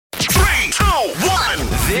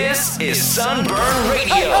This is Sunburn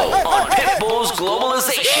Radio on Pitbull's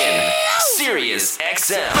Globalization, Sirius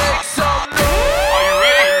XM. Are you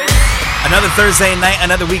ready? Another Thursday night,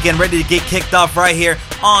 another weekend ready to get kicked off right here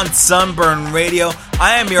on Sunburn Radio.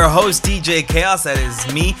 I am your host, DJ Chaos. That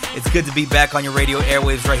is me. It's good to be back on your radio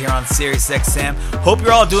airwaves right here on Sirius XM. Hope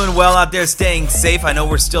you're all doing well out there, staying safe. I know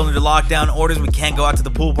we're still under lockdown orders. We can't go out to the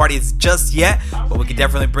pool parties just yet, but we can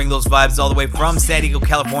definitely bring those vibes all the way from San Diego,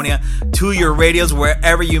 California to your radios,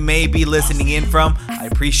 wherever you may be listening in from. I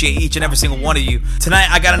appreciate each and every single one of you. Tonight,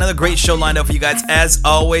 I got another great show lined up for you guys. As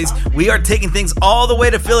always, we are taking things all the way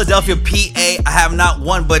to Philadelphia, PA. I have not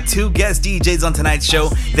one, but two guest DJs on tonight's show.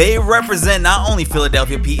 They represent not only Philadelphia,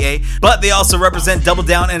 PA, but they also represent Double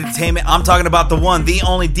Down Entertainment. I'm talking about the one, the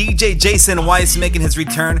only DJ Jason Weiss making his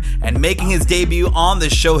return and making his debut on the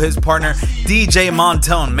show, his partner, DJ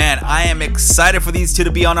Montone. Man, I am excited for these two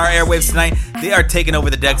to be on our airwaves tonight. They are taking over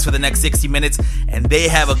the decks for the next 60 minutes, and they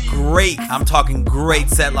have a great, I'm talking great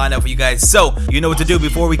set lined up for you guys. So, you know what to do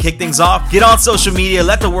before we kick things off. Get on social media,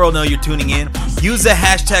 let the world know you're tuning in. Use the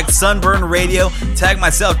hashtag Sunburn Radio. Tag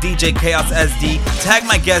myself, DJ Chaos SD. Tag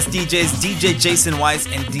my guest DJs, DJ Jason Weiss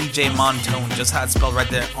and DJ Montone. Just how it's spelled right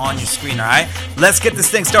there on your screen, alright? Let's get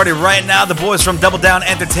this thing started right now. The boys from Double Down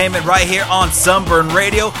Entertainment right here on Sunburn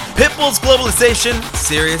Radio. Pitbull's Globalization,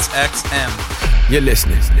 Sirius XM. You're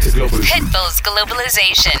listening to Pitbull's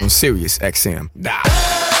Globalization on Sirius XM.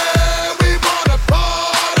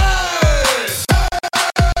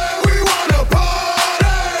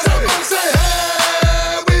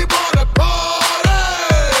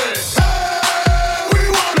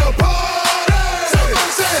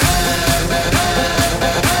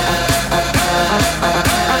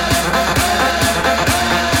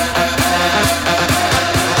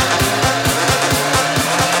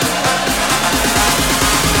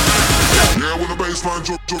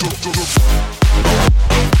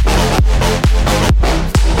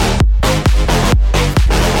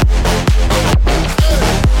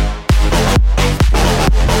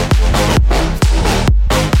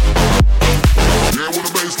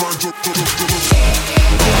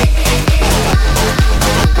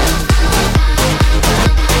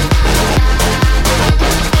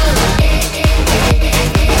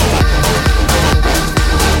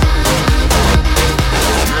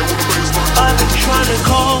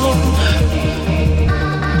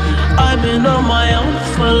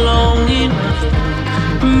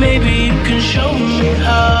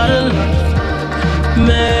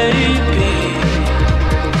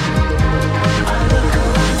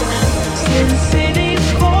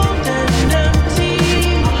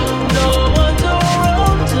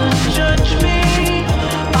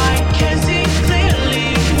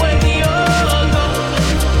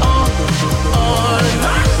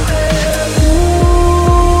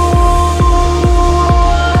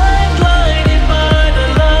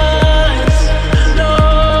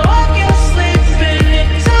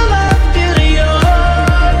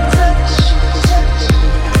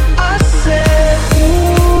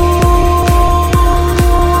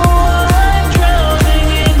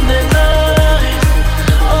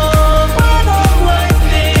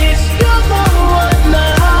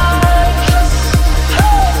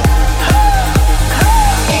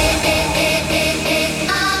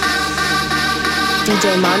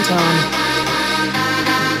 DJ Montone.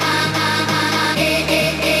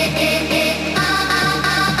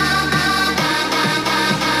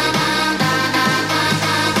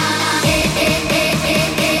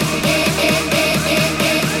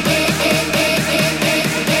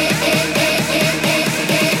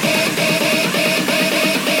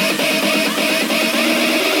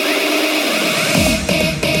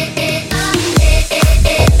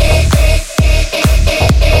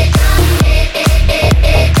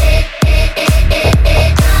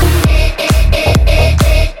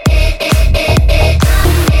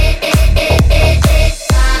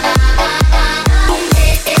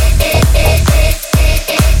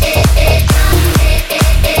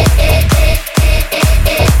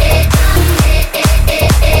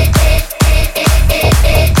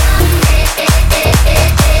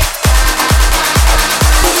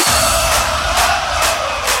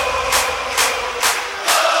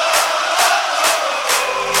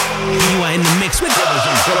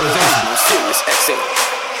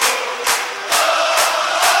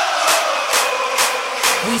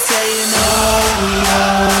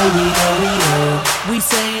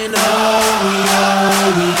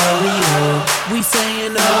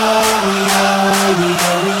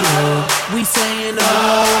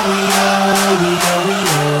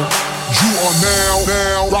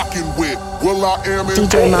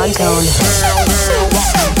 DJ Montone.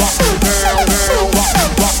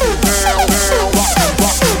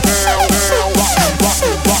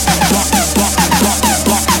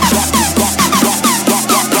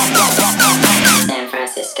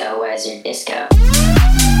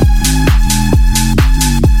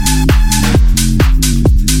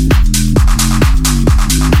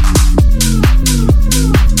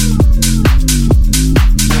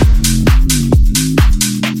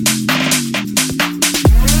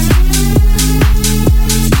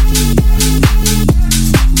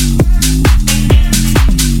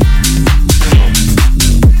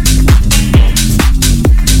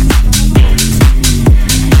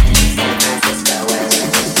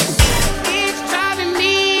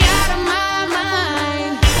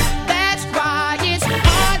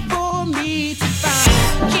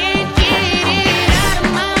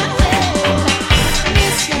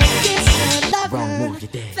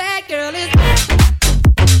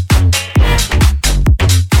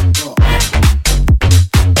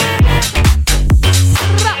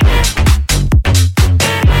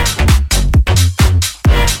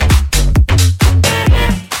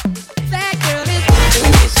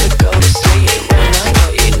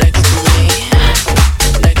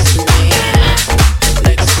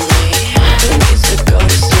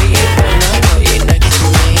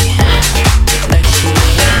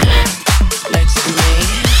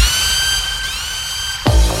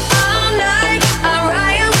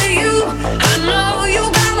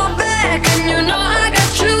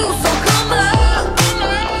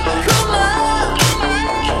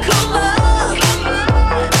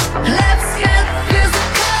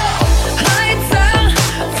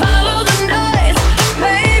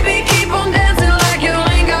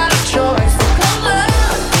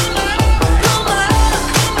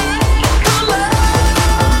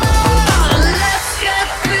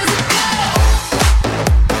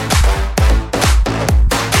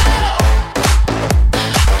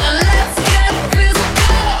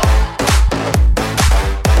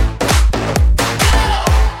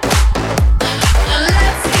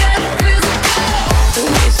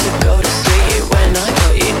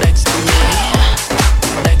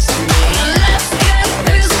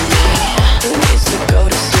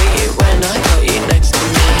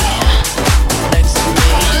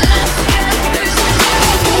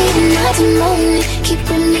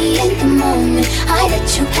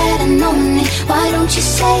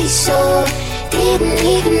 say so. Didn't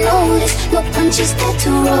even notice, no punches that to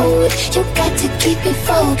roll. You got to keep it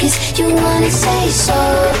focused, you wanna say so.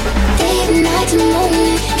 Day and night to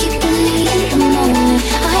moment, keeping me in the moment.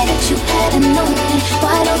 I bet you hadn't known it,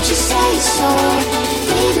 why don't you say so?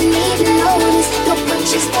 Didn't even notice, no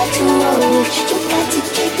punches that to roll. You got to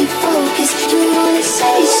keep it focused, you wanna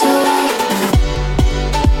say so.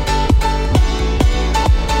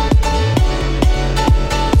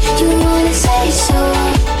 You wanna say so.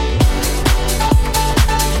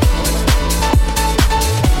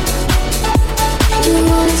 You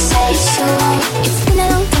wanna say so. It's been a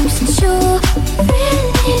long time since you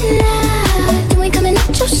really lied. You ain't coming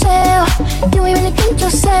out yourself. You ain't really think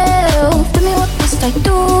yourself. Tell me what must I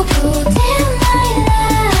do to tell my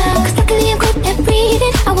love? Cause luckily I'm good at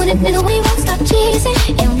breathing. I wanna be the way you won't stop chasing.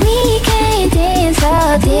 And we can dance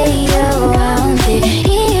all day around it.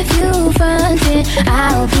 If you front it,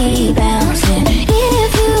 I'll be bouncing.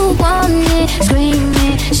 If you want it, scream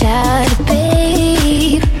it, shout it,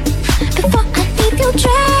 babe. Before I leave you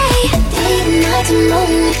dry. Day and night to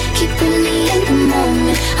moment, keeping me in the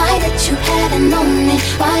moment. I bet you hadn't known it,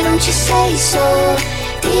 why don't you say so?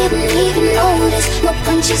 Didn't even notice, no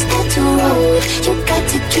punches that to roll. You got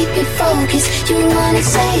to keep it focused, you wanna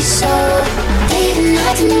say so. Day and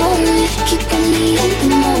night to moment, keeping me in the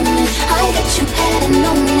moment. I bet you hadn't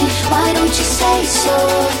known it, why don't you say so?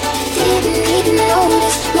 Didn't even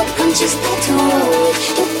notice, no punches that to roll.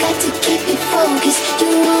 You got to keep it focused, you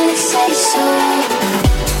wanna say so.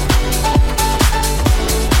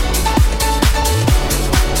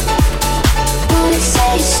 Wanna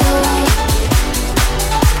say so.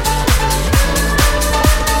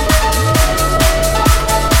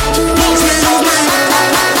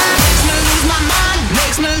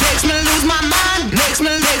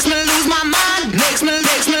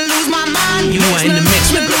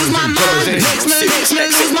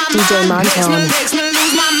 DJ Montone. Makes me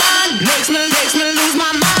lose my mind. Makes me lose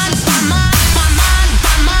my mind.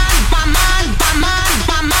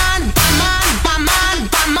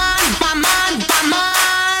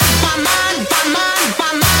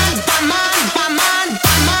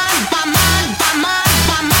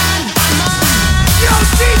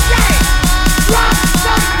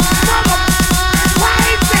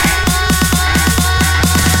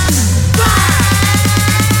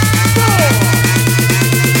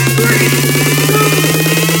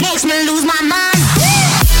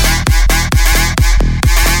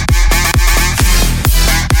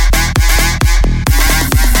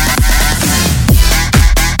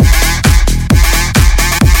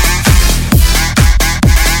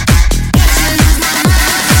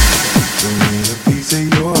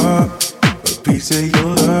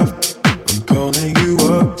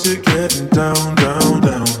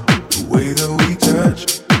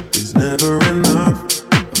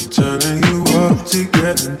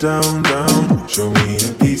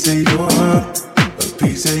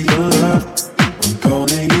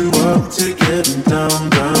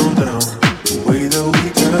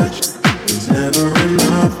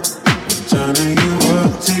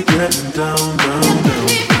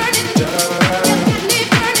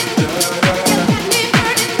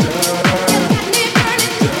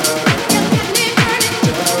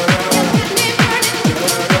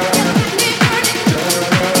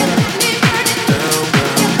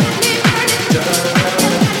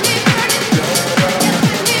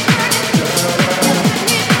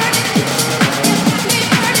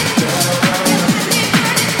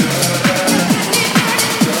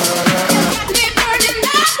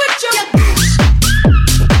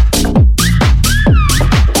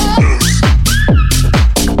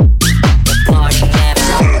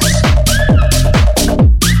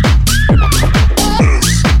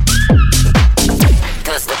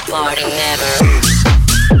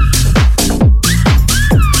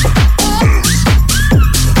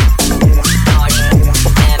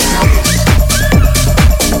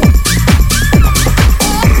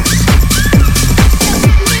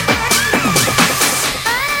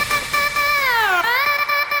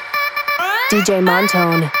 DJ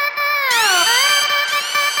Montone.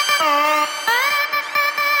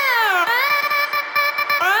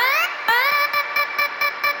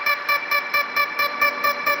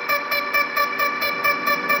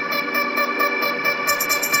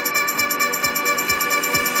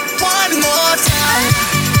 One more time.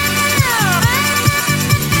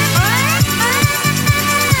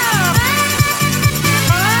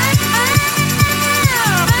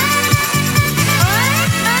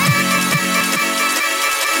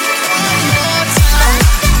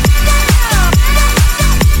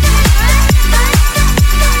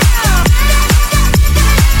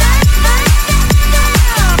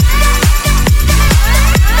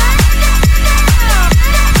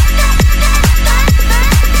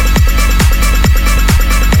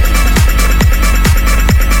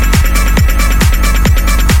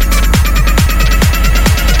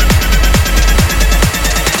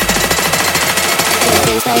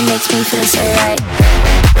 day makes me feel so right.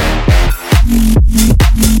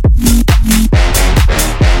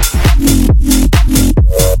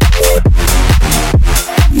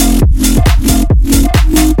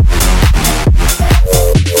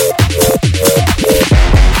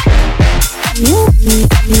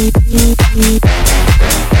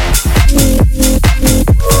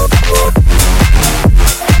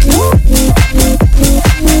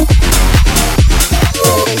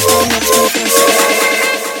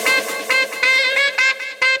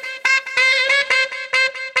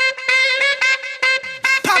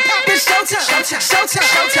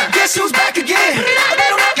 Showtime. Guess who's back again? Oh, they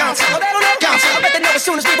don't know. I bet they know as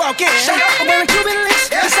soon as we walk in. I'm wearing Cuban links,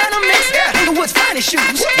 designer mix, Inglewood's finest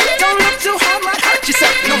shoes. Don't look too hard, might hurt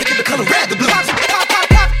yourself. You know we give the color red, the blue. Pop,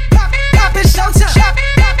 it's showtime.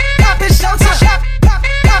 Pop, it's showtime.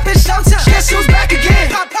 Pop, it's showtime. Guess who's back again?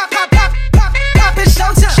 Pop, it's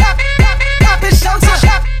showtime. Pop, it's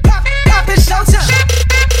showtime. Pop, it's showtime.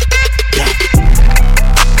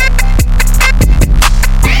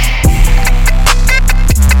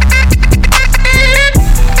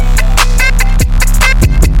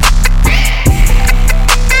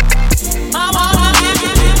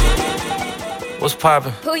 What's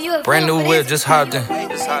poppin'? Brand new whip, just hopped in.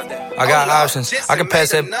 I got options, I can pass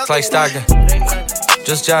that like Stockton.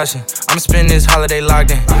 Just joshing, I'm spending this holiday locked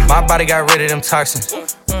in. My body got rid of them toxins.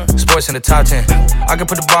 Sports in the top 10. I can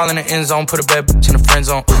put the ball in the end zone, put a bad bitch in the friend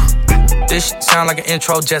zone. This shit sound like an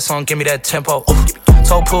intro jet song, give me that tempo.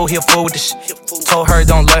 Told Pooh he a fool with this shit. Told her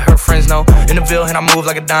don't let her friends know. In the Ville and I move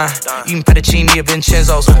like a dime. Eating fettuccine at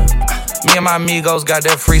Vincenzo's. Me and my amigos got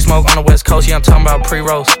that free smoke on the West Coast. Yeah, I'm talking about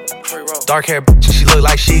pre-rolls. Dark hair bitch, she look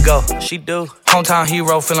like she go. She do. Hometown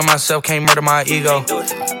hero, feeling myself, can't murder my ego.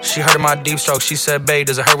 She heard of my deep stroke. She said, babe,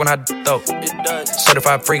 does it hurt when I throw? It does.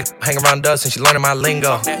 Certified freak, hang around us and she learning my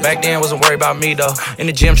lingo. Back then, wasn't worried about me though. In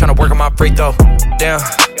the gym, trying to work on my free throw. Damn.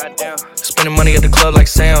 Spending money at the club like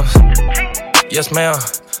Sam's. Yes, ma'am.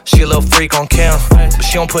 She a little freak on cam, but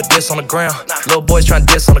she don't put this on the ground. Little boys tryna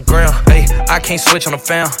diss on the ground. Hey, I can't switch on the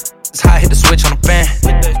fam. It's how I hit the switch on the fan.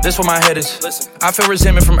 This where my head is. I feel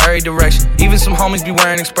resentment from every direction. Even some homies be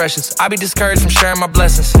wearing expressions. I be discouraged from sharing my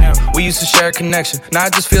blessings. We used to share a connection. Now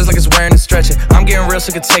it just feels like it's wearing and stretching. I'm getting real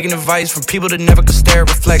sick of taking advice from people that never could stare at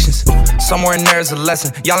reflections. Somewhere in there is a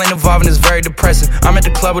lesson. Y'all ain't involved and it's very depressing. I'm at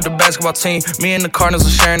the club with the basketball team. Me and the Cardinals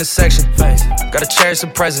are sharing a section. Gotta cherish the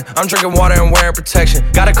present. I'm drinking water and wearing protection.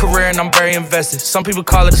 Got a career and I'm very invested. Some people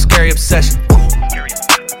call it a scary obsession.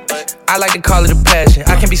 I like to call it a passion.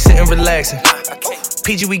 I can be sitting relaxing.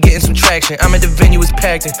 PG, we getting some traction. I'm at the venue, it's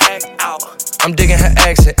packed in. I'm digging her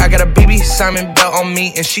accent. I got a BB Simon belt on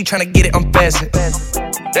me and she tryna get it unfastened.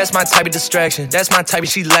 That's my type of distraction. That's my type of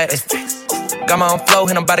she Latin. Got my own flow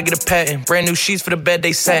and I'm about to get a patent. Brand new sheets for the bed,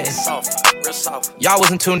 they satin. Y'all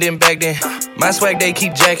wasn't tuned in back then. My swag, they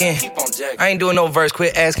keep jacking. I ain't doing no verse,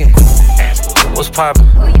 quit asking. What's poppin'?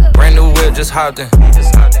 Brand new whip, just hopped in.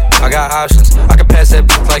 I got options, I can pass that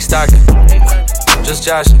bitch like Stockton. Just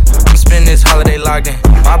joshing, I'm spending this holiday locked in.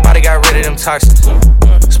 My body got rid of them toxins.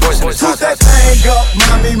 Sports in the top. That thing up,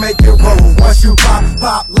 mommy, make it roll. Once you pop,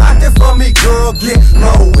 lock it for me, girl, get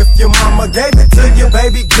low. If your mama gave it to you,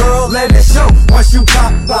 baby girl, let it show. Once you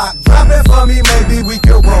pop, drop it for me, maybe we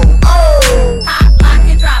can roll. Oh! Pop, lock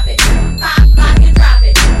and drop it. Pop, lock and drop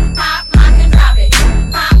it. Pop, lock and drop it.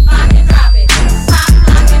 Pop, lock and drop it. Pop,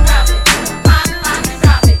 lock and drop it. Pop, lock and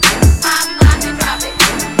drop it. Pop, lock and drop it.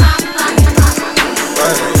 Pop, lock and drop it.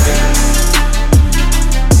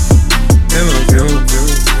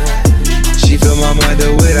 She fill my mind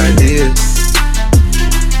up with ideas.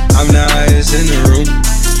 I'm the highest in the room.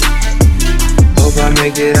 Hope I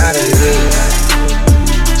make it out of here.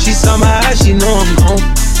 She saw my eyes, she know I'm home.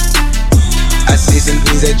 I see some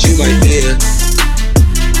things that you might fear.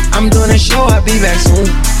 I'm doing a show, I'll be back soon.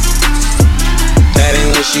 That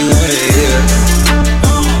ain't what she wanna hear.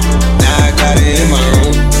 Now I got it in my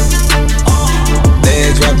room.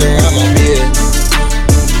 Legs wrapped around my beard.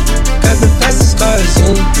 Got the fastest car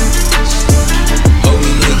soon. Hope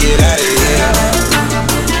we can get out of here.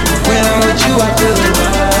 When I'm with you, I feel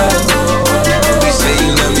alive. You say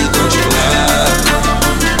you love me, don't you lie?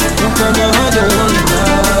 Don't come my heart, don't wanna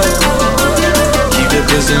die. Keep the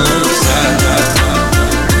pistol on the side.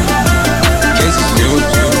 Case is you.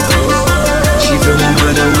 She fill my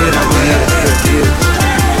mind up with ideas.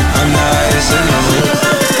 I'm the highest in the room.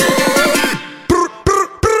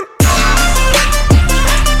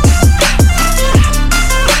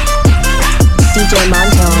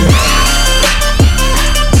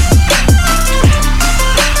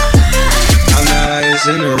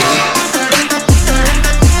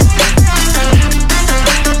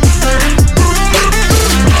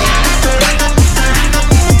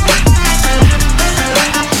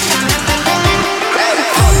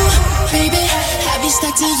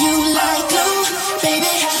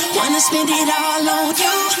 spend it all on you,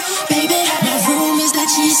 baby. My room is the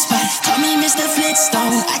G-spot. Call me Mr.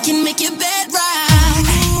 Flintstone. I can make your bed rock.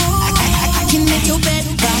 I can make your bed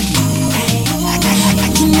rock. I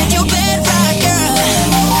can make your bed rock, girl.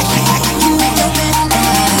 I can make your bed rock.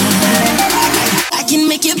 I can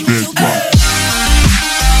make your bed rock.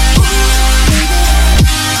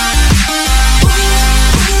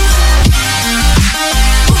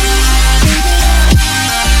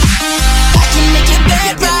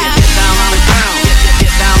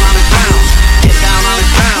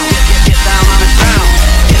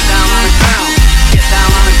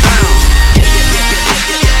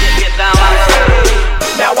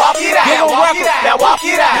 Walk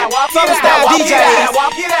it out. Southern style DJ.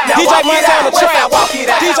 DJ Montana on the track.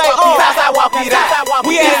 DJ on.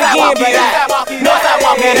 We at it again, baby. Northside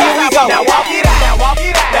walk it out. Here we go. Now walk it out. Now walk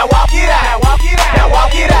it out. Now walk it out. Now walk it out. Now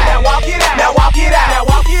walk it out. Now walk it out. Now walk it out. Now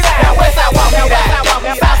walk it out. Now westside walk it out.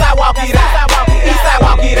 Southside walk it out. Eastside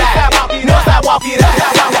walk it out. Northside walk it out.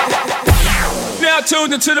 Now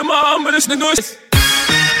tuned into the mom, but it's the noise.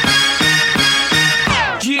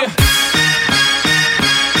 Yeah.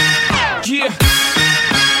 Yeah.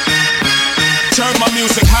 Turn my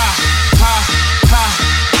music high, high, high,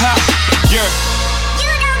 high. Yeah.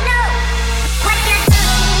 You don't know what you're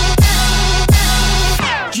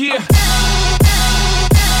Yeah.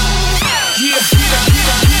 Yeah.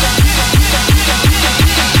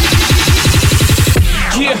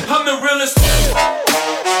 Yeah, I'm the realest.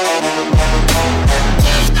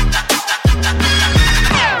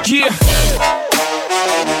 Yeah.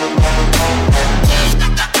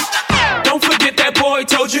 Don't forget that boy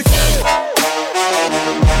told you.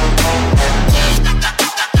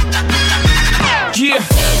 Yeah.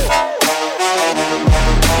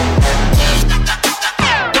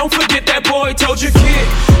 Don't forget that boy told you, kid.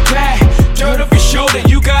 Back, dirt off your shoulder,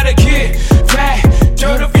 you gotta get. Back,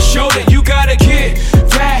 dirt off your shoulder, you gotta get.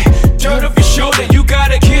 Back, dirt off your shoulder, you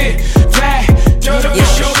gotta get. Back, dirt off your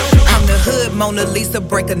shoulder. I'm the hood Mona Lisa,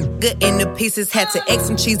 break a nigga into pieces. Had to X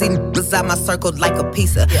some cheesy niggas out my circle like a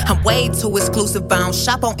pizza. I'm way too exclusive, I don't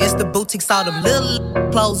shop on Insta boutiques. All them little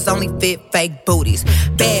clothes only fit fake booties.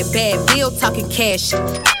 Bad bill talking cash.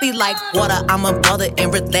 Be like water, I'm a brother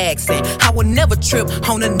and relaxing. I would never trip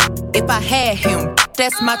on a nigga if I had him.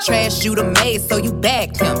 That's my trash, you the maid, so you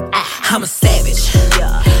bagged him. I'm a savage,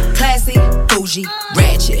 classy, bougie,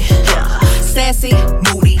 ratchet, sassy,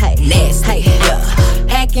 moody, nasty,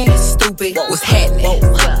 hacking, stupid. What's happening?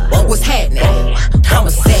 What's happening? I'm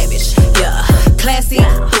a savage, classy,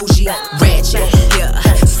 bougie, ratchet,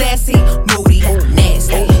 sassy, moody,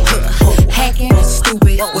 nasty, hacking,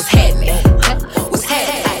 stupid. What's happening? What's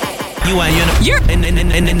happening? You are You're in the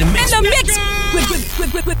mix. In the mix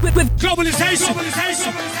with globalization.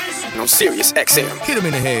 I'm serious, XM. Hit him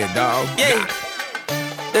in the head, dog. Yeah.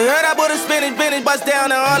 They heard I put a spinach, bust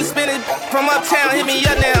down, and all the spinach from uptown hit me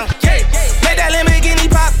up now. Yeah. Make that Lamborghini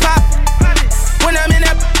pop. When I'm in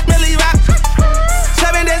that Millie rock.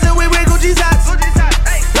 7 days a week with Gucci socks.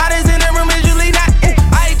 Lotters in the room is usually not.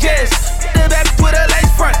 I just the back with a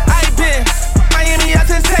lace front. I been Miami, I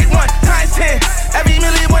just take one times 10. Every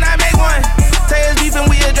million when I make one. Say it's beef and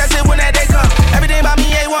we address it when that day come. Everything about me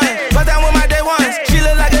A1. Bust down with my day ones. She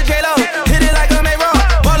look like a J-Lo. Hit it like a May-Ro.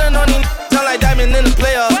 Ballin' on these sound like Diamond in the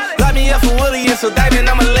playoff. Lock me up for Willie and so Diamond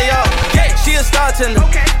I'ma lay off. Yeah, she a star tender.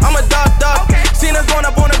 I'm a dog. Seen her going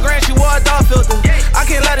up on the grand, she wore a dog filter. I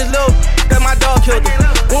can't let this little that my dog killed her.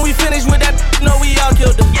 When we finish with that, no, we all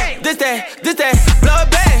killed her. This that, blow it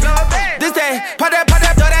back. This that, pop that,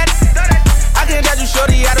 throw that. I can't judge you,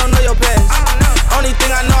 shorty, I don't know your past. Only thing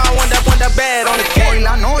I know, I want that bad on the cat. Hoy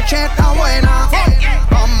la noche está buena,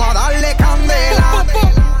 vamos a darle candela.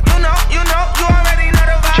 You already know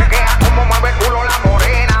the vibe. Chequea cómo mueve el culo la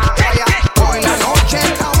morena. Hoy la noche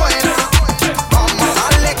está buena, vamos a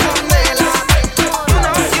darle candela. You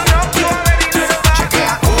already know the vibe.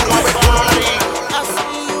 Chequea cómo mueve el culo la morena. I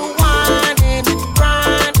see you whining and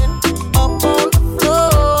grinding up on the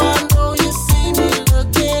floor. I know you see me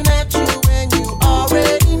looking at you and you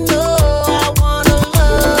already know I wanna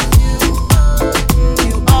love you.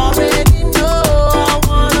 You already know I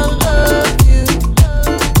wanna love you.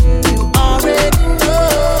 You already know.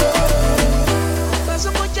 Paso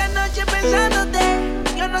muchas noches pensándote.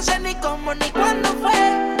 Yo no sé ni cómo ni cuándo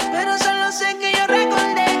fue, pero solo sé que yo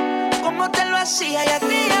recordé cómo te lo hacía y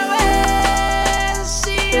aquella vez.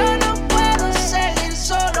 Si yo no puedo seguir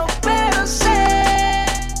solo, pero sé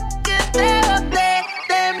que te boté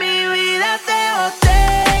de mi vida, te boté.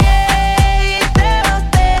 Y te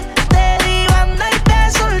boté, te di banda y te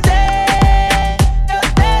solté. Yo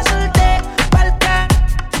te solté, pa'l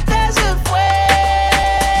usted se fue.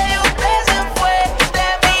 Usted se fue de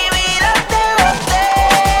mi vida.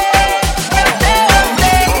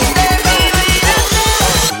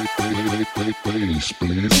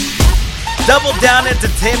 Down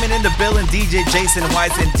Entertainment in the building. DJ Jason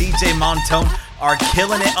Weiss and DJ Montone are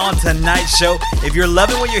killing it on tonight's show. If you're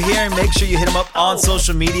loving what you're hearing, make sure you hit them up on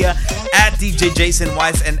social media at DJ Jason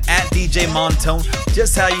Weiss and at DJ Montone,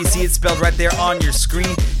 just how you see it spelled right there on your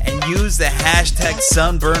screen, and use the hashtag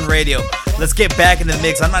Sunburn Radio. Let's get back into the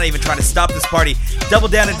mix. I'm not even trying to stop this party. Double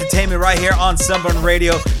Down Entertainment right here on Sunburn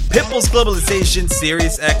Radio, Pitbull's Globalization,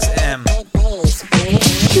 Sirius XM.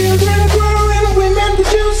 Children growing, women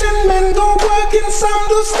producing, men go working, some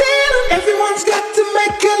do stealing. Everyone's got to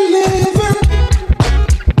make a living.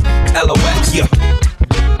 LOX, yeah.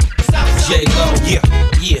 J-Lo, yeah,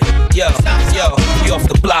 yo, we off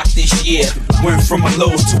the block this year. Went from a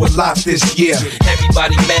low to a lot this year.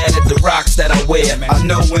 Everybody mad at the rocks that I wear. I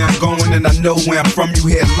know where I'm going and I know where I'm from. You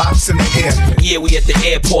hear locks in the air. Yeah, we at the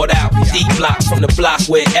airport out. D-block from the block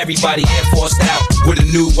where everybody Air Forced out. With a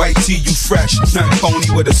new white tee, you fresh. Nothing phony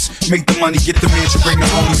with us. Make the money, get the mansion, bring the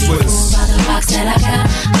homies with us. By the rocks that I got,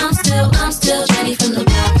 I'm still Jenny from the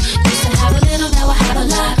block. Used to have a little, now I have a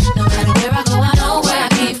lot. No matter where I go, I know where I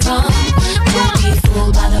came from. Don't be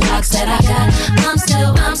fooled by the rocks that I got.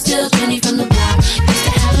 I'm still Jenny from the block. Used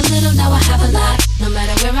to have a little, now I have a lot. No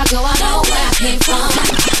matter where I go, I know where I came from.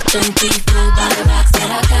 Don't be fooled by the rocks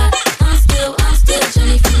that I got. I'm still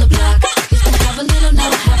Jenny from the block. Used to have a little, now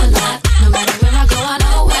I have a lot. No matter where I go, I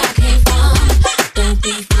know where I came from. Don't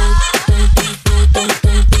be fooled by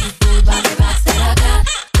the rocks that I got.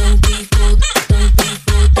 Don't be fooled by the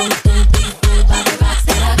rocks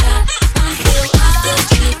that I got. I'm still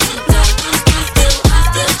Jenny from the block. I'm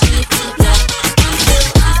still Jenny from the block.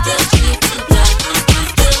 I'm still Jenny from the block.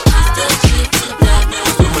 I'm still Jenny from the block.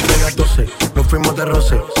 Después de las 12, nos fuimos de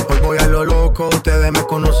roce. Hoy voy a lo loco, ustedes me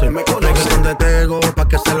conocen. Reggaeton de Tego, pa'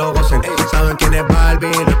 que se lo gocen. Saben quién es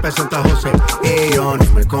Barbie, representa a José. Y yo no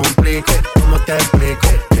me complico, ¿cómo te explico?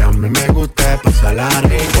 Que a mí me gusta pasarla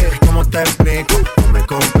rico. ¿Cómo te explico? No me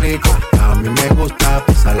complico, a mí me gusta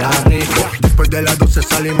pasarla rico. Después de las 12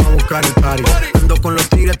 salimos a buscar el party. Ando con los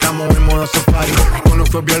tigres, estamos en modo safari. Uno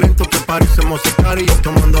fue violento que parecemos sicari.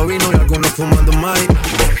 Tomando vino y algunos fumando mari.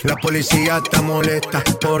 La policía está molesta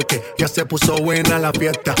porque ya se puso buena la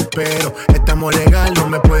fiesta. Pero estamos legal, no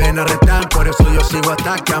me pueden arrestar. Por eso yo sigo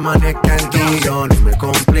hasta que amanezca el día. Yo no me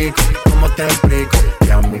complico, ¿cómo te explico?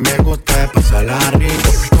 Que a mí me gusta pasarla rico.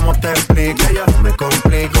 ¿Cómo te explico? No me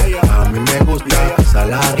complico, a mí me gusta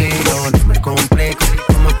pasarla rico. No me complico,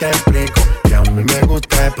 ¿cómo te explico? Que a mí me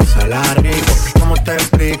gusta pasarla rico. ¿Cómo te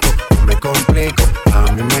explico? No me complico,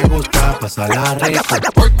 a mí me gusta pasarla rico.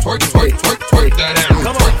 Twerk that out.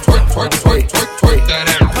 Come on. Twerk that out.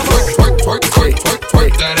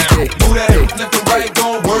 Twerk that out. Move that out, left and right,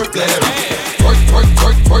 gon' work that out.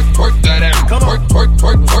 Twerk that out. Come on. Twerk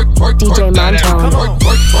DJ that out. Montone. Come on.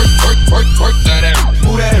 Twerk that out.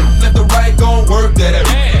 Move that out, left and right, gon' work that out.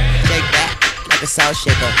 Shake that like a salt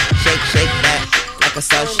shaker. Shake that like a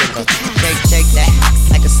salt shaker. Shake that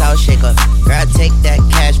like a salt shaker. Girl, take that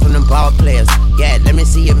cash from them ball players. Yeah, let me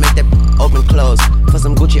see you make that open close. Put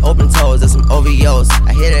some Gucci open toes and some OVOs.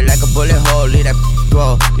 I hit it like a bullet hole, leave that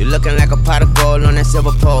roll. You looking like a pot of gold on that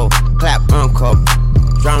silver pole. Clap, encore,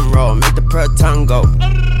 drum roll, make the pearl tongue go.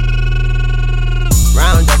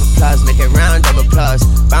 Round of applause, make it round of applause.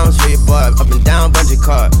 Bounce for your boy, up and down, bungee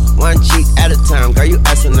cord. One cheek at a time, girl, you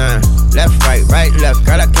asinine. Left, right, left,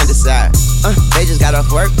 girl, I can't decide. They just got off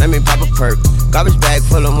work, let me pop a perk. Garbage bag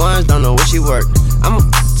full of ones, don't know where she work. I'm a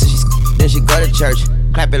then she go to church,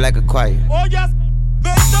 clap it like a choir. Oh yes,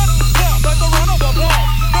 make that clap like the run of applause.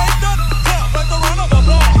 Make that clap like the run of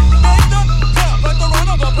applause. Make that clap like the run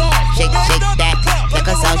of applause. Shake that like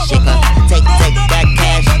a salt shaker. Take that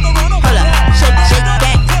cash. Hold up, shake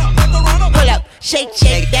that. Hold up, shake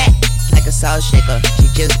that like a salt shaker. She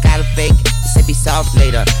just gotta fake it. Say be soft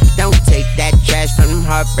later. Don't take that trash from them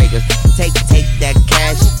heartbreakers. Take that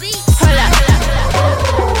cash. Hold up.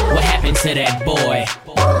 What happened to that boy?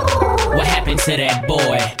 What happened to that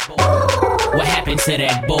boy? What happened to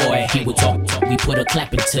that boy? He would talk, we put a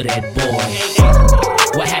clap into that boy.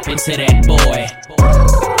 What happened to that boy?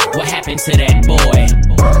 What happened to that boy?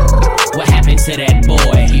 What happened to that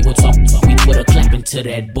boy? He would talk, we put a clap into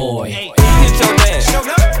that boy. Get your dance.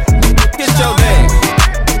 Get your dance.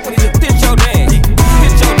 Get your dance.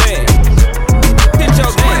 Get your dance. Get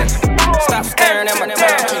your dance. Stop staring at my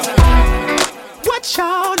timepiece. What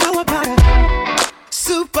y'all know about it?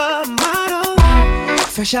 Supermodel,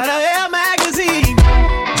 fresh out of Elle magazine.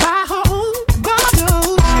 Buy her own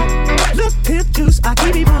bottles. Look, pimp juice, I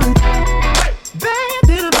keep it on. Bad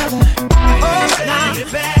than a brother. Oh, now you're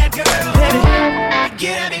bad girl. Baby,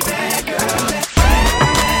 get at me, bad girl.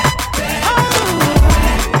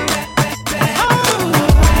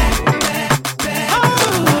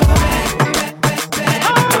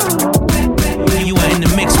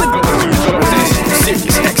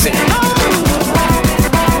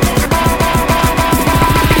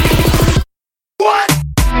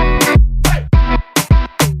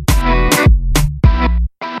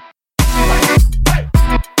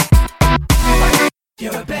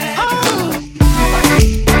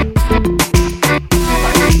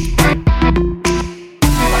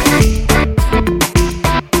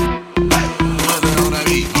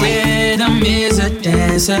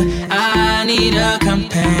 answer. I need a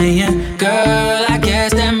companion. Girl, I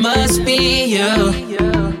guess that must be you.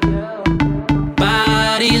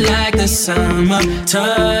 Body like the summer,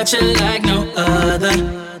 touch it like no other.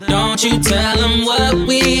 Don't you tell them what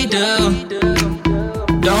we do.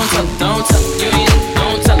 Don't tell them, don't tell them, you ain't need.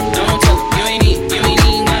 Don't tell them, don't tell them, you ain't need. You ain't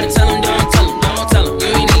even gotta tell them, don't tell them, don't tell them, you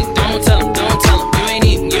ain't need. Don't tell them, don't tell them, you ain't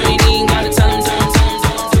even gotta tell them, don't tell them,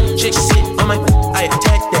 don't tell them. Chick shit on my, I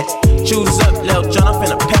attack that. Shoes up, Lil John, I'm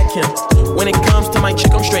finna pack him. When it comes to my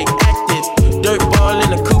chick, I'm straight active. Dirt ball in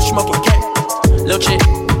the coupe, smoking cat. Lil chick,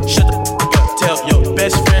 shut the f*** up. Tell your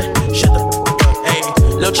best friend, shut the f*** up. Ayy,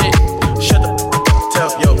 lil chick, shut the f*** up.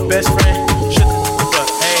 Tell your best friend, shut the f*** up.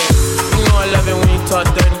 Ayy, you know I love it when you talk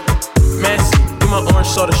dirty. Messy, you my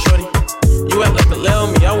orange soda shorty. You act like a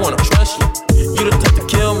lil me, I wanna trust you. You the type to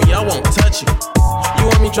kill me, I won't touch you. You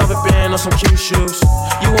want me drop a band on some cute shoes.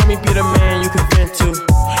 You want me be the man you can vent to.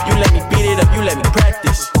 You let me beat it up, you let me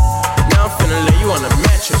practice. Now I'm finna lay you on the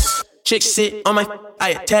mattress. Chick sit on my, I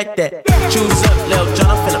attack that. Choose up, Lil John,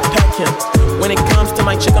 I'm finna pack him. When it comes to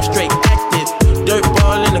my chick, I'm straight active. Dirt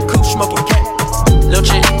ball in the coupe, smoking cat. Lil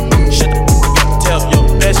chick, shut the f*** up. Tell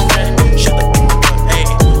your best friend, shut the f*** up. Ayy,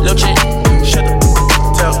 lil chick, shut the f***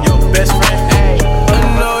 up. Tell your best friend, ayy. I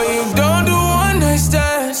know you don't do one night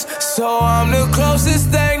stands, so I'm the closest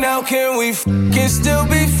thing. Now can we can still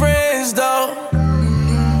be friends though?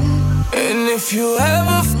 And if you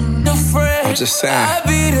ever a friend, I'm just saying, I'll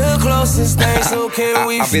be the closest thing. So can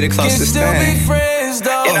we I'll be the closest can still thing. be friends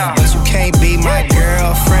though? But you can't be my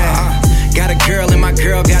girlfriend. Got a girl and my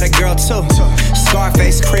girl got a girl too.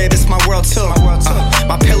 Scarface crib, it's my world too.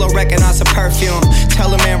 My pillow recognize the perfume.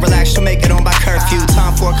 Tell a man relax, she'll make it on by curfew.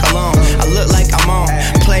 Time for cologne, I look like I'm on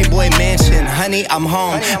Playboy Mansion, honey, I'm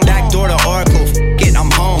home. Back door to Oracle, get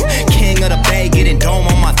I'm home. King of the Bay, getting dome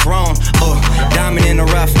on my throne. Diamond in the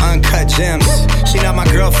rough, uncut gems. She not my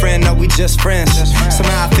girlfriend, no, we just friends.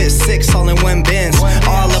 Somehow I fit 6 all in one Benz.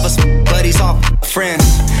 All of us buddies, all friends.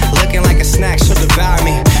 Looking like a snack, she'll devour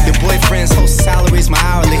me. Your boyfriend's whole salary's my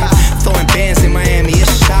hourly. Throwing bands in Miami,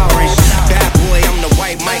 it's showering. Bad boy, I'm the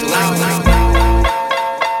white Mike Lang.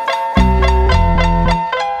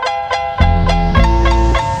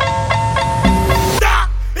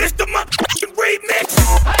 It's the motherfucking remix.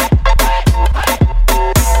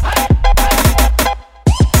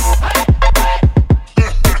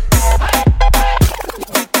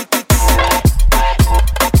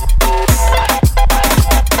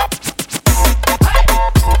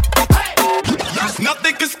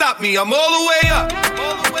 Nothing can stop me. I'm all the way up.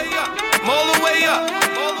 All the way up. I'm all the way up.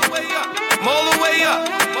 All the way up. I'm all the way up.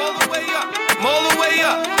 All the way up. I'm all the way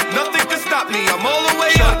up. Nothing can stop me. I'm all the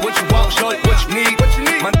way up. What you want, shorty, what you need. What you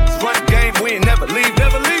need. My niggas run the game, we ain't never leave.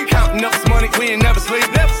 Never leave. Counting up this money, we ain't never sleep.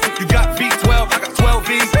 Never sleep. You got V12, I got 12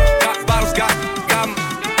 V's. Got bottles, got them.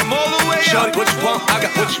 I'm all the way up. Shorty, what you want, I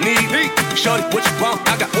got what you need. Shorty, what you want,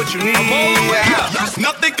 I got what you need. I'm all the way up.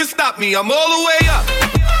 Nothing can stop me. I'm all the way up.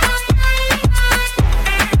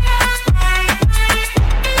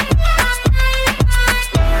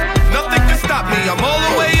 Nothing can stop me. I'm all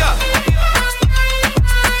the way up.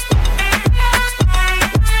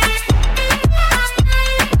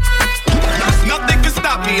 Nothing can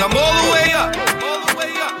stop me. I'm all the way up. All the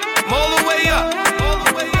way up. I'm all the way up. All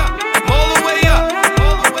the way up. I'm all the way up.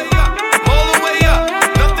 All the way up. I'm all the way up.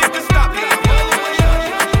 Nothing can stop me. I'm all the way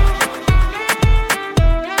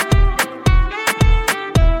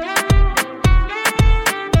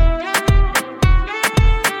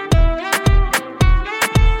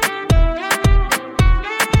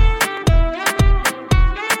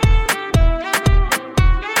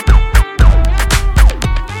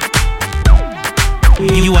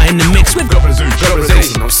You are in the mix with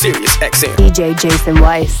Globalization on Sirius XM. DJ Jason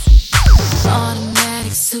Weiss.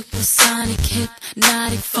 Automatic, supersonic,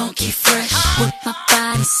 hypnotic, funky, fresh. With my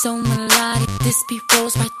body so melodic, this beat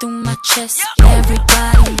rolls right through my chest.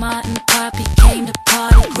 Everybody, Martin Poppy came to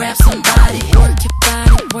party. Grab somebody, work your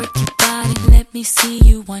body, let me see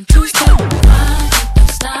you 1, 2, step. Rock, don't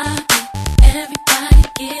stop it. Everybody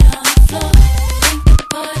get on the floor. Bring the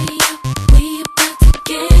party up, we about to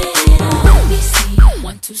get it on. Let me see you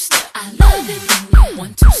 1, 2, step. I love it,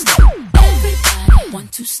 1, 2, step. Everybody, 1,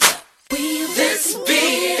 2, step. This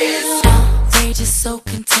beat is outrageous, so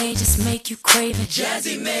contagious, make you crave it.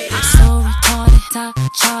 Jazzy made it. So retarded, top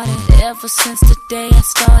charted. Ever since the day I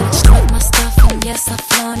started, strut my stuff and yes I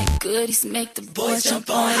flaunt it. Goodies make the boys jump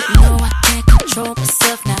on it. No, I can't control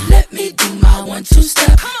myself now. Let me do my 1, 2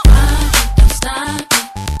 step. Rock, don't stop it.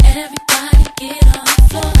 Everybody get on the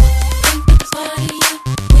floor. Bring the party up,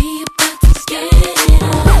 we about to get it on.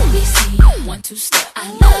 Let me see you 1, 2 step. I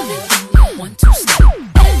love it. 1, 2 step.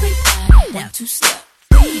 Everybody 1, 2 step.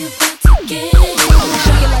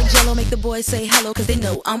 always say hello cause they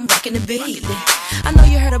know I'm rocking the beat. I know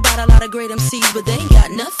you heard about a lot of great MCs, but they ain't got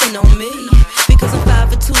nothing on me. Because I'm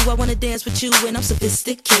 5'2", I wanna dance with you and I'm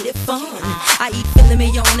sophisticated fun. I eat filet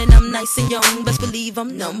mignon and I'm nice and young, best believe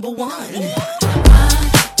I'm number one.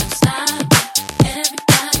 Stop,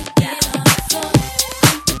 everybody get on the floor.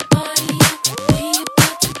 Put the party up, we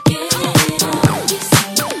about to get it on. You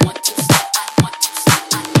see, I want to stop, I want to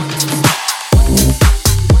stop, I want to stop.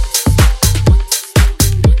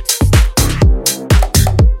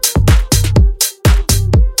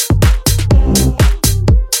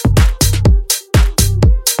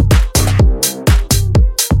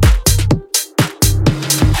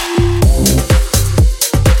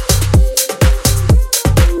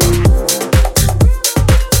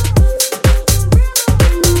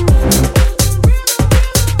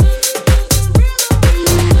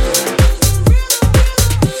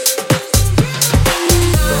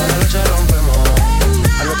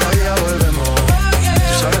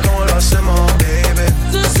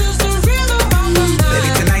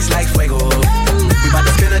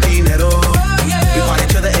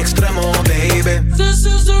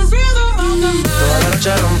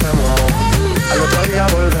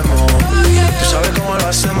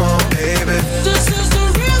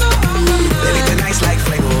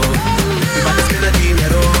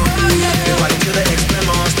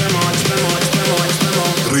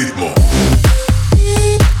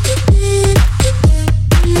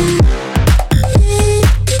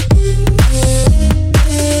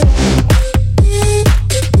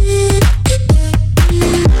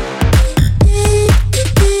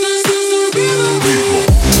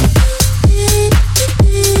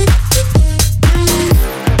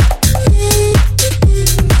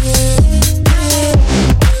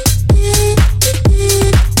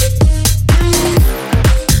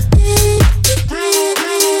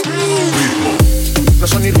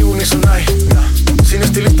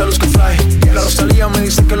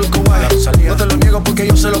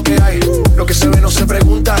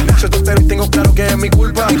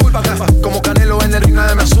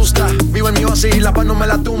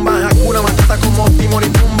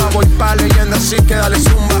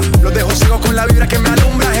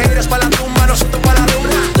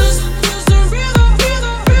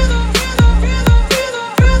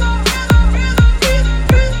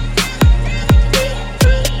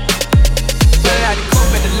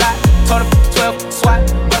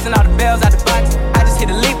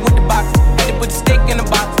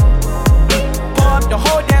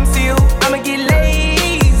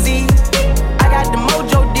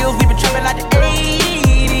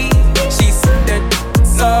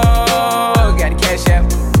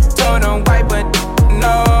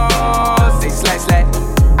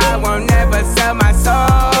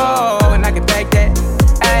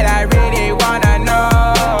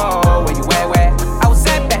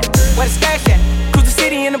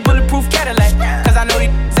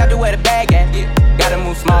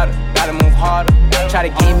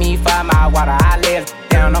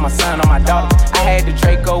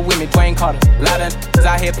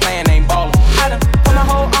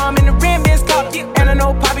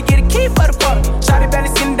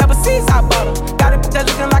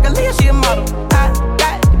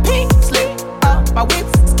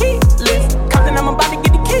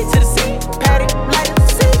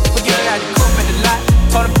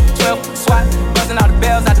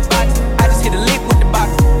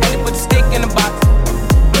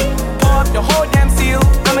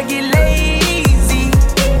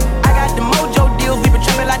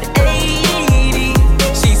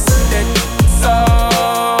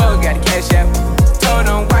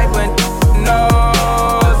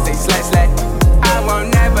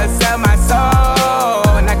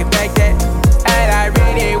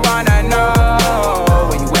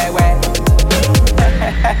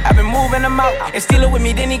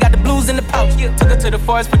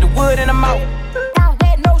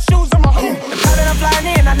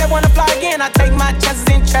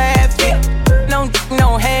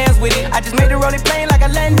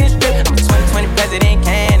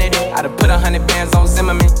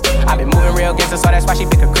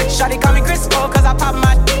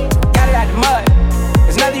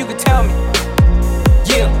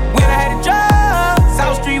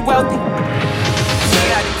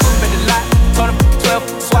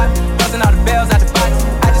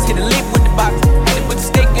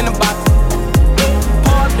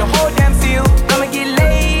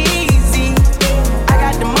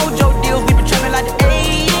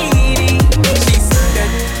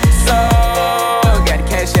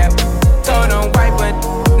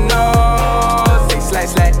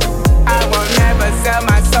 I won't never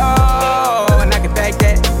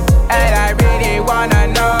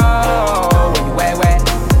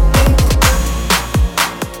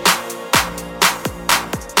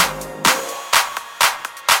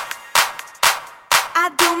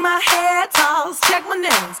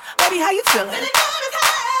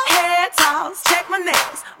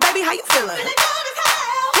baby, how you feeling?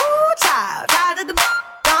 Ooh, child, tired of the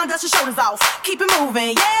gone, dust your shoulders off. Keep it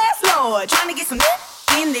moving, yes, Lord. Trying to get some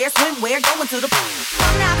in there, swimwear, going to the pool.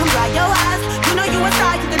 Come now, come dry your eyes. You know you a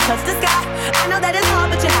star, you can touch the sky. I know that it's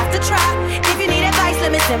hard, but you have to try. If you need advice,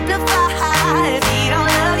 let me simplify. If he don't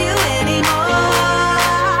love you anymore,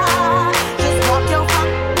 just walk your fuck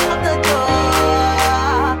out the door.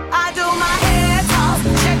 I do my hair toss,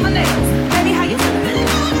 check my nails. Baby, how you feeling?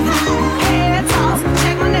 Hair toss,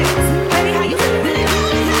 check my nails. Baby, how you feeling?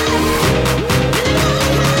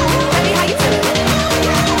 Baby, how you feeling?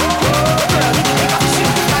 Girl, you can take off your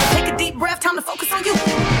shoes. Take a deep breath, time to focus on you.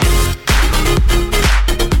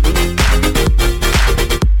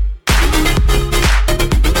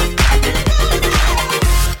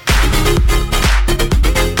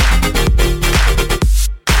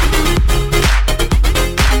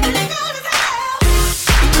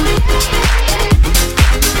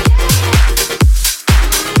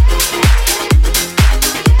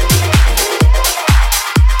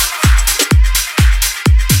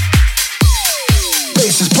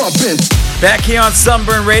 Back here on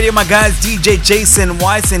Sunburn Radio, my guys DJ Jason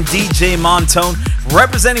Weiss and DJ Montone,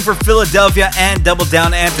 representing for Philadelphia and Double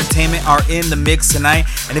Down Entertainment, are in the mix tonight.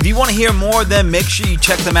 And if you want to hear more of them, make sure you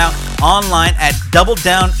check them out online at Double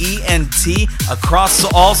Down ENT across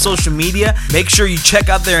all social media. Make sure you check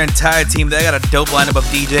out their entire team. They got a dope lineup of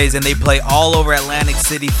DJs, and they play all over Atlantic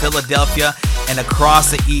City, Philadelphia, and across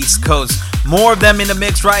the East Coast. More of them in the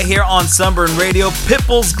mix right here on Sunburn Radio,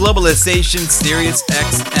 Pitbull's Globalization, Sirius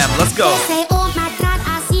XM. Let's go. Say, oh my God,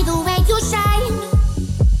 I see the way you shine.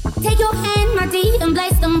 Take your hand, my dear, and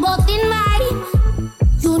place them both in mine.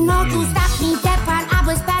 You know you stopped me dead while I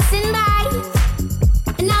was passing by.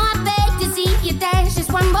 And now I beg to see you dance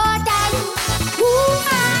just one more time. Ooh,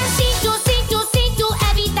 I see you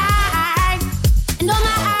every time. And oh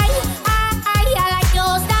my, I like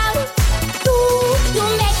your style. You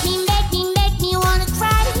make me wanna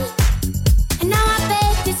cry. And now I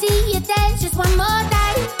beg to see you dance just one more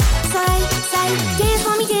time. Say, dance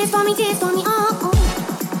for me, oh, oh.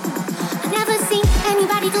 I never seen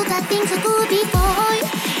anybody do that thing so good before.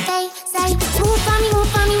 Say, move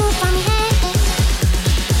for me, hey, hey.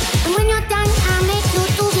 And when you're done, I'll make you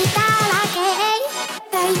do it all again.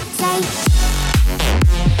 Say.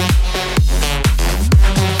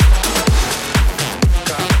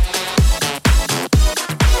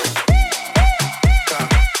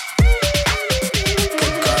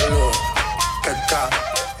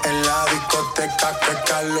 Qué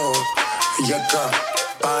calor, y acá,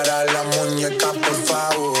 para la muñeca, por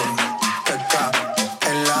favor. Que acá,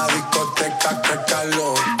 en la discoteca, qué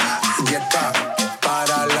calor, y acá,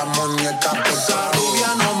 para la muñeca, por favor. Esa rubia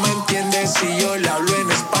no me entiende si yo le hablo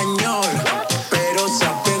en español, pero se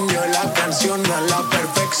aprendió la canción a la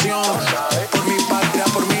perfección. Por mi patria,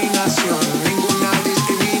 por mi nación, ninguna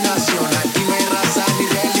discriminación. Aquí no hay raza ni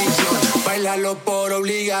religión, bailalo por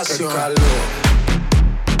obligación. Qué calor.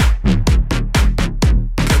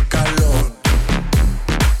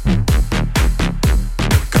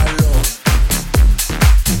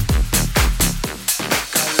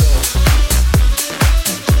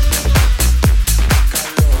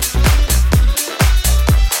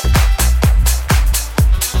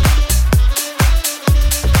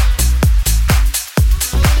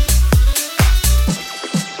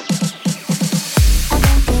 I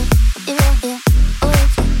don't care if you're here or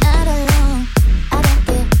if you're not alone.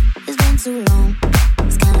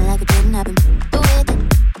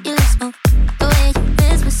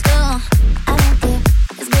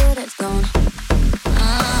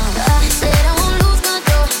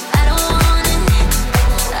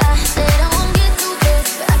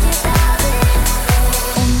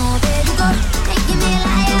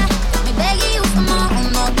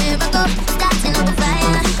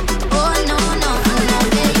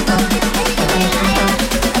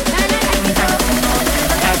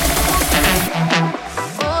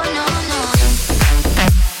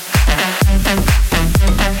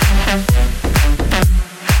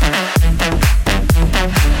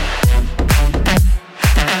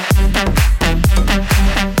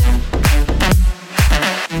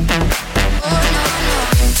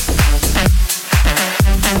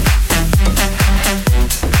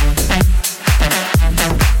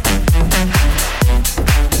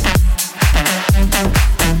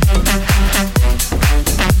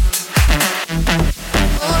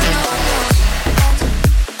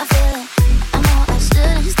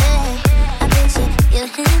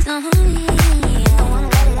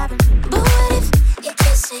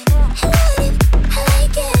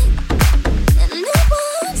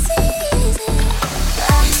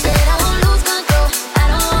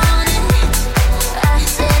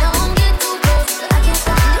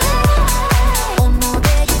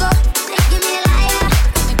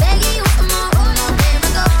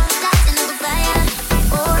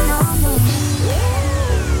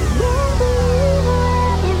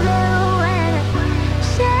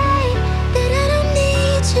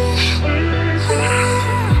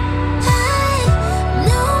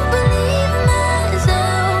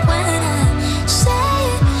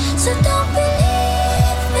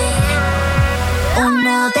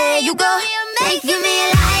 no, there you go, making me a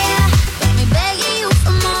liar. Got me begging you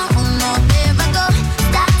for more, oh no, there I go,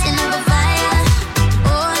 starting up a fire.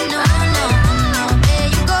 Oh no, no, no, there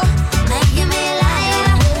you go, making me a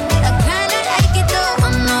liar. I kinda like it though,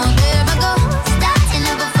 oh no, there I go, starting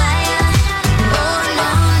up a fire. Oh no,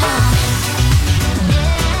 no.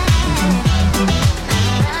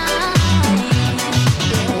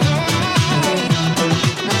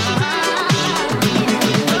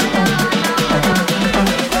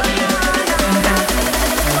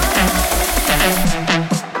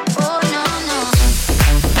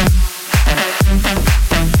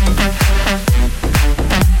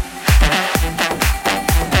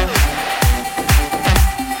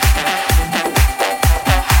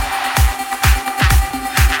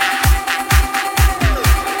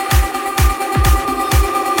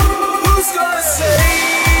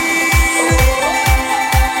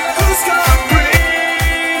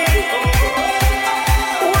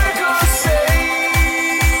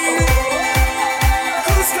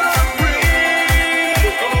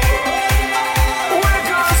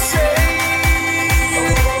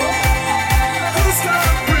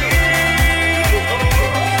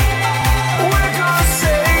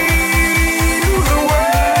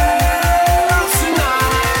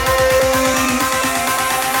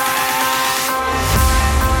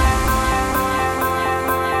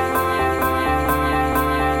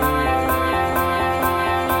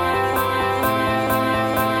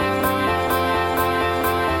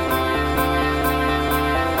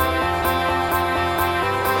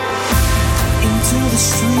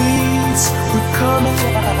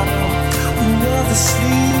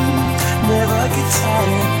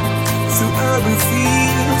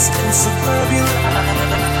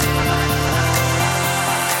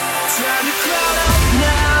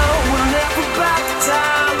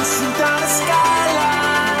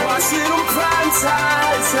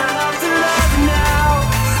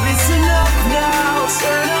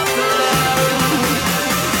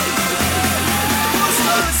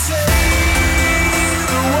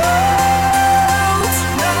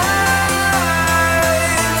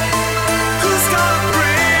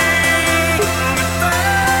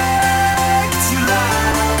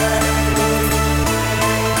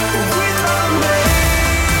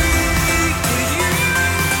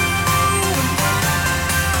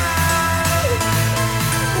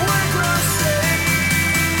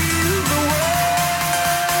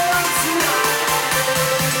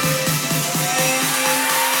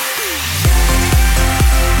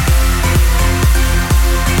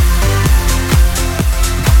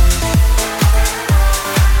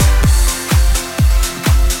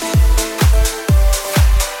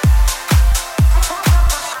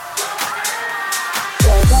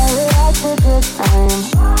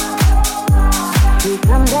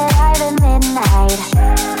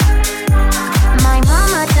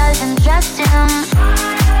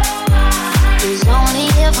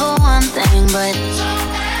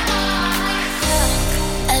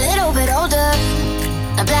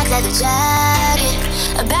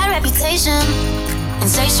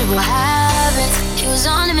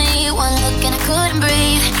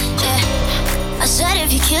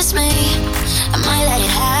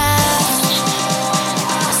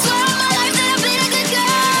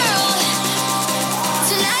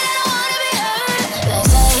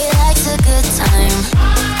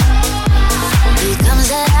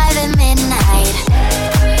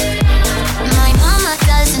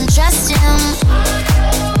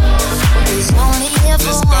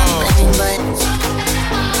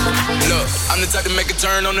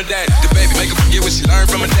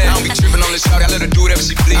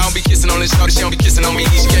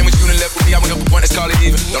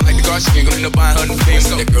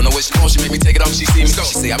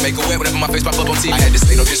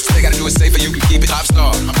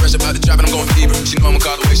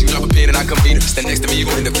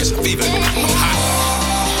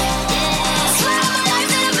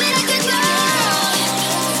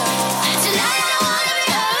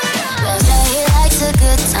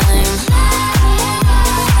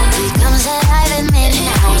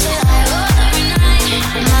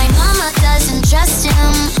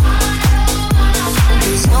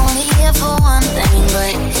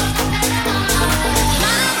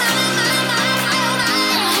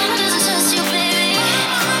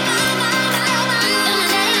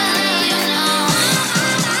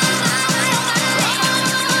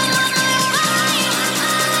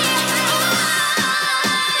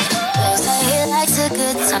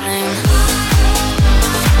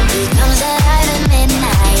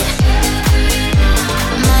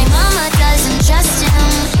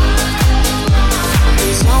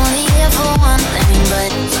 He's only here for one thing,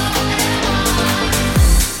 but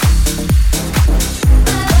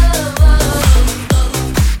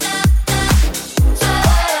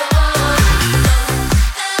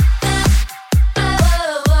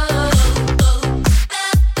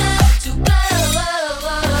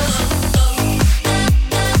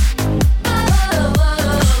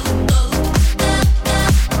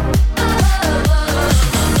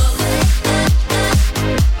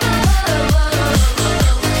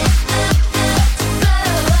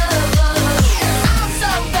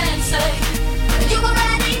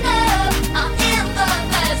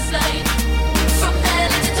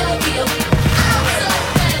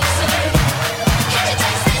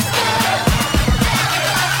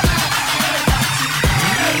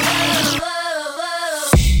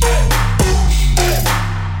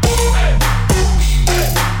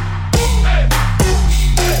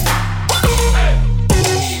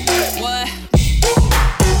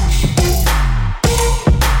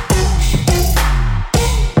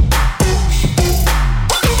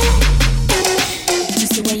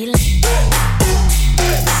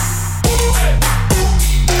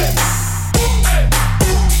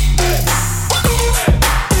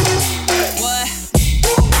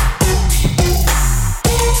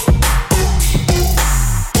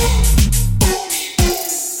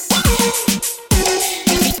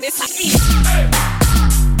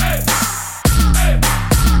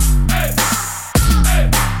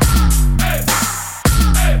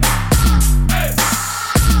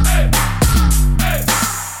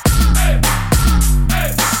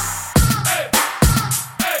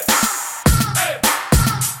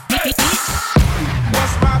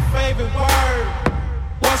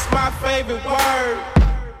favorite word?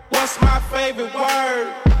 What's my favorite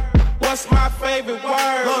word? What's my favorite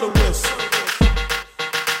word? Love the whistle.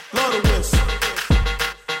 Love the whistle.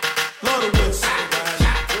 Love the whistle.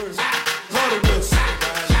 Love the whistle.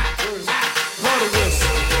 Love the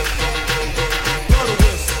whistle. Love the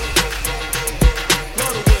whistle.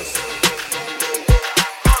 Love the whistle.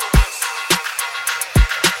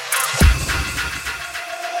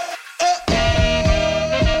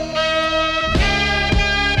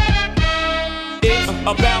 It's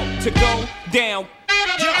about to go down.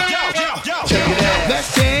 Check it out.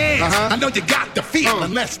 Let's dance. I know you got the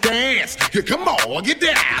feeling. Let's dance. Yeah, come on, get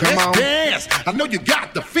down. Let's dance. I know you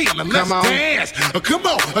got the feeling. Let's dance. Come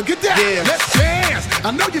on, get down. Let's dance.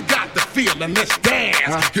 I know you got the feeling. Let's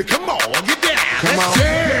dance. Yeah, come on, get down. Let's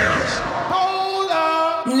dance. Hold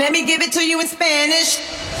up. Let me give it to you in Spanish.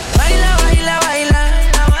 Baila, baila, baila.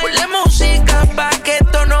 Ponle música pa' que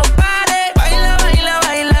esto no pare. Baila, baila,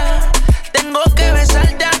 baila. Tengo que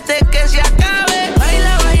besarte antes que se acabe.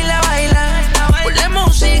 Baila, baila, baila. Ponle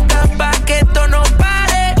música pa' que esto no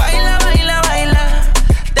pare. Baila, baila, baila.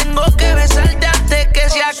 Tengo que besarte antes que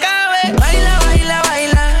se acabe. Baila, baila,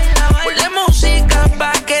 baila. Ponle música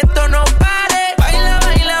pa' que esto no pare. Baila,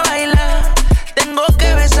 baila, baila. Tengo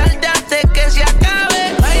que besarte antes que se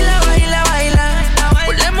acabe. Baila, baila, baila.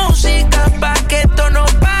 Ponle música pa' que esto no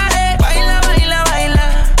pare. Baila, baila, baila.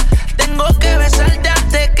 Tengo que besarte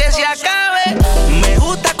antes que se acabe. Me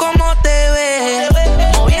gusta cómo te ves,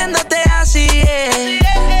 moviéndote así es,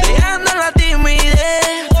 dejando la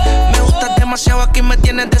timidez. Me gustas demasiado, aquí me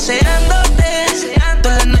tienes deseándote,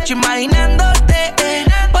 toda la noche imaginándote,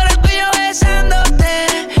 por el cuello besándote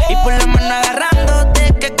y por la mano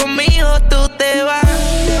agarrándote, que conmigo tú te vas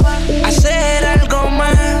a hacer algo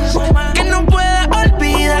más que no puedas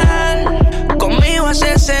olvidar. Conmigo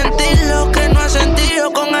haces sentir lo que no has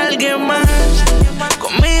sentido con alguien más.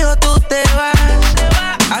 Conmigo tú te vas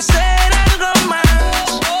a hacer algo más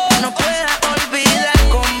que no puedas olvidar.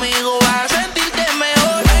 Conmigo vas a sentirte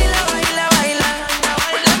mejor. Baila, baila, baila.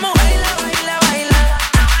 Volvemos, baila, baila, baila.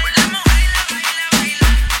 Volvemos, baila, baila, baila.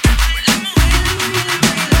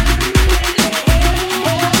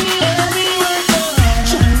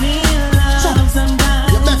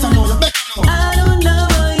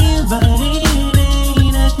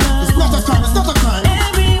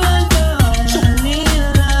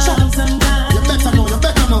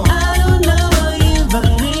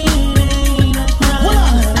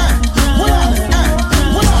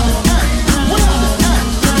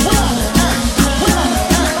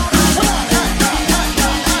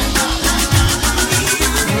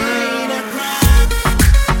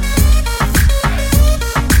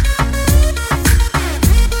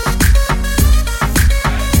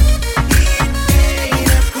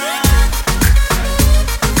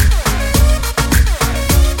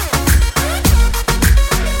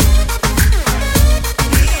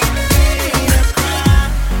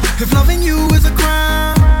 If loving you is a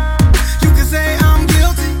crime, you can say I'm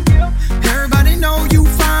guilty. Everybody know you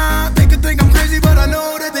fine. They can think I'm crazy, but I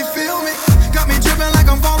know that they feel me. Got me tripping like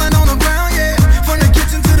I'm falling on the ground, yeah. From the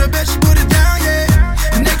kitchen to the bed, she put it down,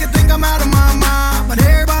 yeah. And they can think I'm out of my mind, but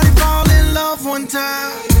everybody fall in love one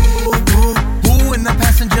time. Ooh, ooh, ooh, in the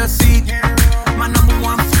passenger seat. My number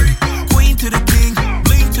one freak. Queen to the king,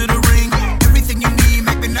 bling to the ring. Everything you need,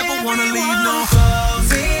 make me never wanna leave, no.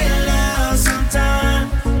 Feel love sometime.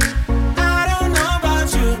 I don't know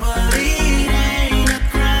about you, but it ain't a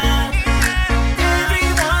crime.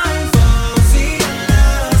 Everyone falls in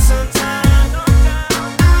love sometime.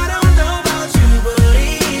 I don't know about you, but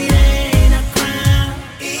it ain't a crime.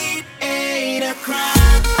 It ain't a crime.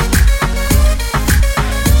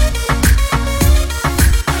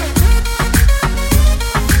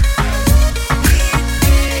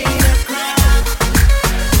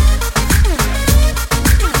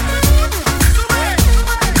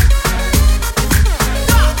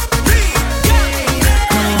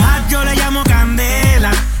 Hot yo le llamo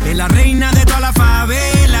candela, es la reina de toda la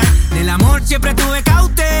favela. Del amor siempre tuve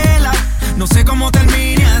cautela, no sé cómo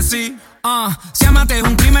termine así. Si amarte es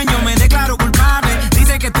un crimen yo me declaro culpable.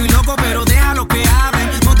 Dice que estoy loco pero déjalo que hablen.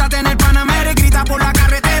 Móntate en el Panamera y grita por la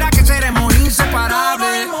carretera que seremos inseparables.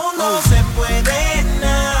 Todo el mundo se puede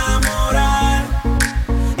enamorar.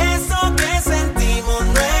 Eso que sentimos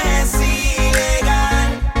no es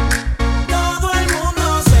ilegal. Todo el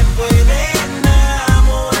mundo se puede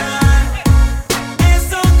enamorar.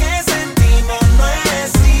 Eso que sentimos no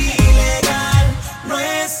es ilegal. No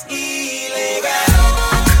es ilegal.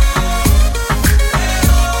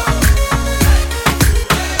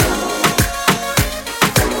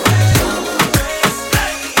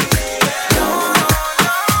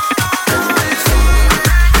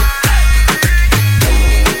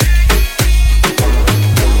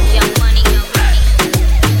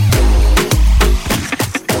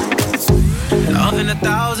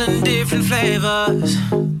 flavors.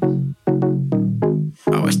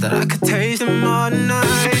 I wish that I could taste them all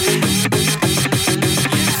night.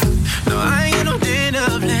 No, I ain't got no dinner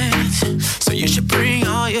plans, so you should bring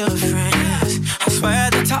all your friends. I swear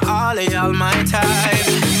that to all of y'all my type.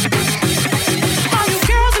 All you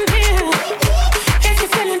girls in here, if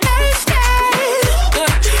you're feeling thirsty,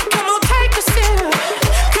 come on, take a sip,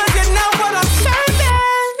 'cause you know what I'm serving.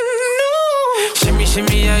 No. Shimmy,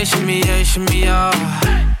 shimmy, yeah, shimmy, yeah, shimmy, yeah.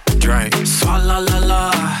 Drink, swalla la la.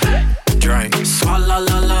 Drink, swalla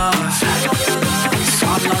la la.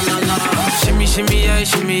 Swalla la la. Shimmy, shimmy, yeah,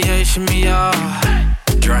 shimmy, yeah, shimmy, yeah.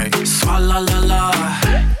 Drink, swalla la la.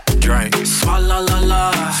 Drink, swalla la la.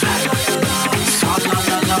 Swalla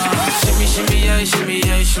la la. Shimmy, shimmy, yeah, shimmy,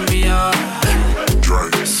 yeah, shimmy, yeah.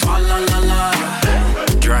 Drink, swalla la la.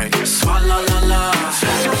 Drink, swalla la la.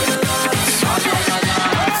 Swalla la la.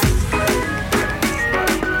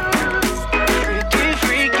 Freaky,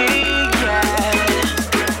 freaky, yeah.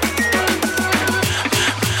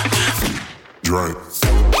 Drink.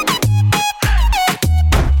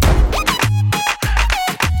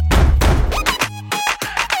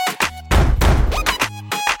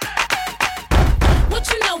 What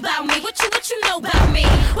you know about me? What you know about me?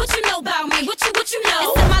 What you know about me? What you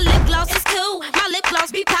know? They said my lip gloss is cool, my lip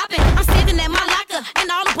gloss be popping. I'm standing at my locker and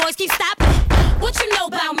all the boys keep stopping. What you know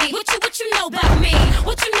about me? What you know about me?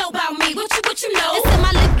 What you know about me? What you know? They said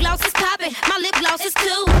my lip gloss is popping, my lip gloss is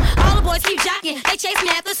cool. All the boys keep jocking, they chase me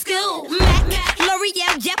after school. Mac,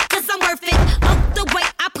 L'Oreal, yep, 'cause I'm worth it. Oh, the way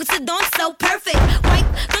I put it on so perfect. Wipe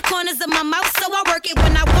the corners of my mouth so I work it.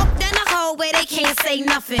 When I walk down the hallway, they can't say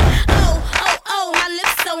nothing. Oh, my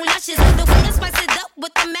lips so luscious. The way I spice it up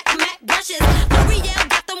with the Mac brushes. L'Oreal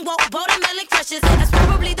got them woke watermelon crushes. That's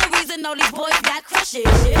probably the reason all these boys got crushes.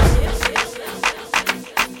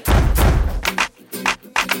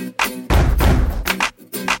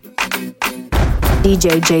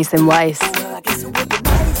 DJ Jason Weiss.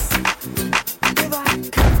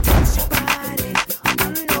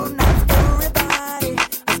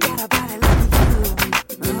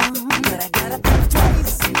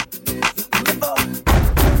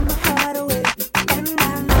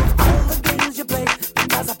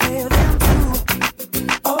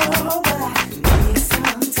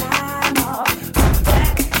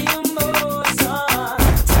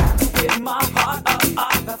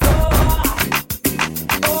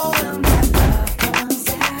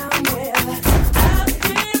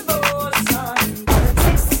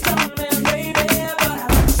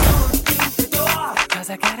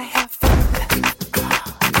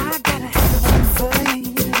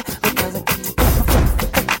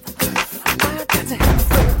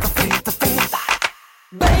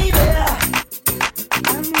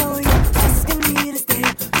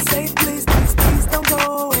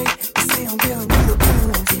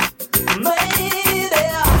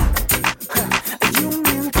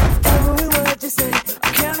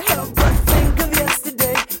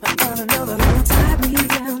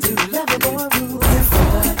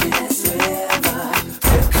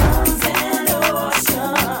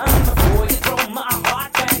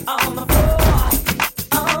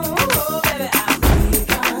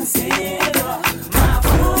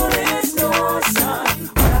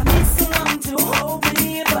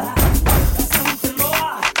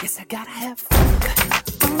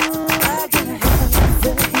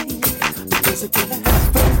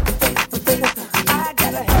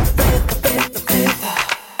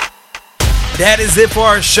 That is it for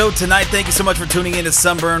our show tonight. Thank you so much for tuning in to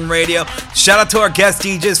Sunburn Radio. Shout out to our guest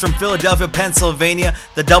DJs from Philadelphia, Pennsylvania,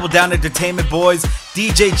 the Double Down Entertainment Boys,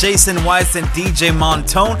 DJ Jason Weiss and DJ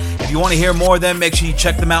Montone. If you want to hear more of them, make sure you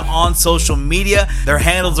check them out on social media. Their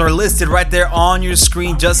handles are listed right there on your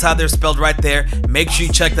screen, just how they're spelled right there. Make sure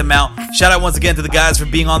you check them out. Shout out once again to the guys for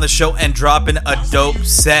being on the show and dropping a dope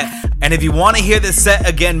set. And if you want to hear this set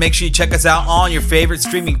again, make sure you check us out on your favorite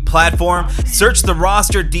streaming platform. Search the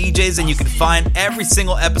roster DJs and you can find every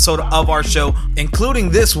single episode of our show, including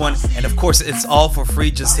this one. And of course, it's all for free.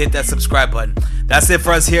 Just hit that subscribe button. That's it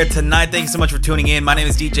for us here tonight. Thank you so much for tuning in. My name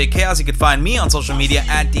is DJ Chaos. You can find me on social media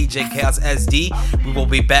at DJ Chaos SD. We will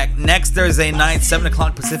be back next Thursday night, 7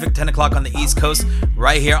 o'clock Pacific, 10 o'clock on the East Coast,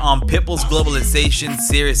 right here on Pitbull's Globalization,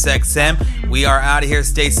 Sirius XM. We are out of here.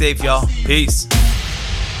 Stay safe, y'all. Peace.